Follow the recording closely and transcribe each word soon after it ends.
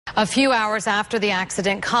A few hours after the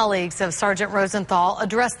accident, colleagues of Sergeant Rosenthal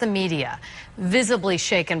addressed the media, visibly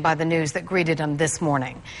shaken by the news that greeted him this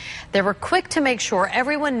morning. They were quick to make sure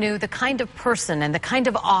everyone knew the kind of person and the kind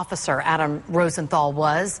of officer Adam Rosenthal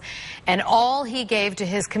was and all he gave to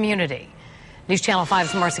his community. News Channel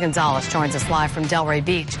 5's Marcy Gonzalez joins us live from Delray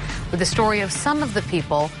Beach with the story of some of the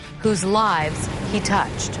people whose lives he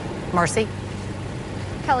touched. Marcy?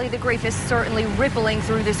 Kelly, the grief is certainly rippling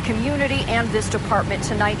through this community and this department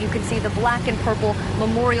tonight. You can see the black and purple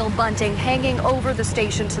memorial bunting hanging over the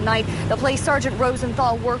station tonight. The place Sergeant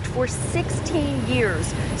Rosenthal worked for 16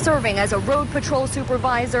 years, serving as a road patrol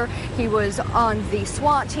supervisor. He was on the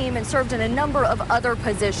SWAT team and served in a number of other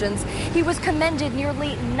positions. He was commended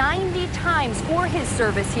nearly 90 times for his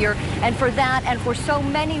service here, and for that and for so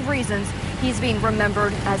many reasons, he's being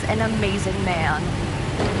remembered as an amazing man.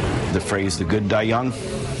 The phrase, the good die young,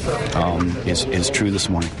 is true this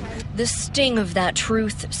morning. The sting of that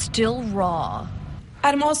truth still raw.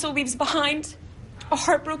 Adam also leaves behind a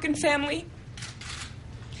heartbroken family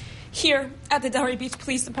here at the Delray Beach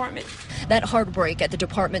Police Department. That heartbreak at the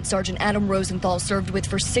department Sergeant Adam Rosenthal served with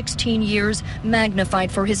for 16 years, magnified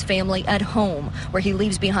for his family at home, where he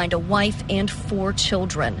leaves behind a wife and 4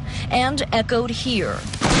 children, and echoed here.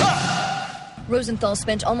 Rosenthal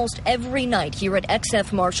spent almost every night here at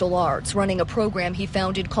XF Martial Arts, running a program he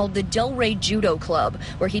founded called the Delray Judo Club,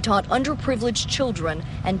 where he taught underprivileged children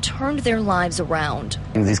and turned their lives around.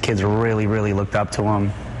 These kids really, really looked up to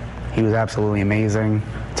him. He was absolutely amazing.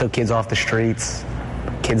 Took kids off the streets,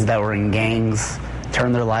 kids that were in gangs,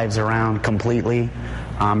 turned their lives around completely.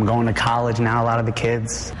 Going to college now, a lot of the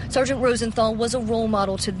kids. Sergeant Rosenthal was a role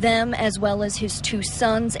model to them, as well as his 2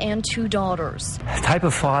 sons and 2 daughters. The type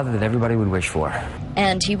of father that everybody would wish for.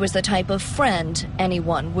 And he was the type of friend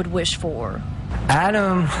anyone would wish for.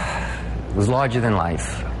 Adam was larger than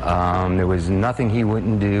life. There was nothing he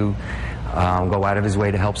wouldn't do, go out of his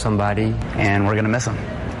way to help somebody. And we're going to miss him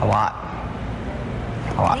a lot.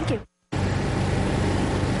 A lot. Thank you.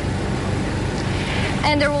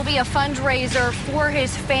 And there will be a fundraiser for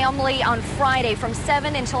his family on Friday from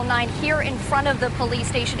 7 until 9 here in front of the police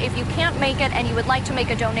station. If you can't make it and you would like to make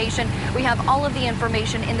a donation, we have all of the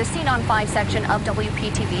information in the Scene on 5 section of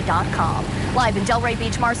WPTV.com. Live in Delray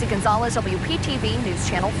Beach, Marcy Gonzalez, WPTV News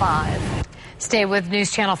Channel 5. Stay with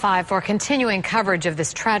News Channel 5 for continuing coverage of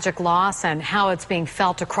this tragic loss and how it's being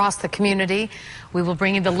felt across the community. We will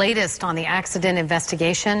bring you the latest on the accident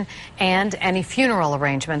investigation and any funeral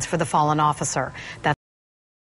arrangements for the fallen officer. That's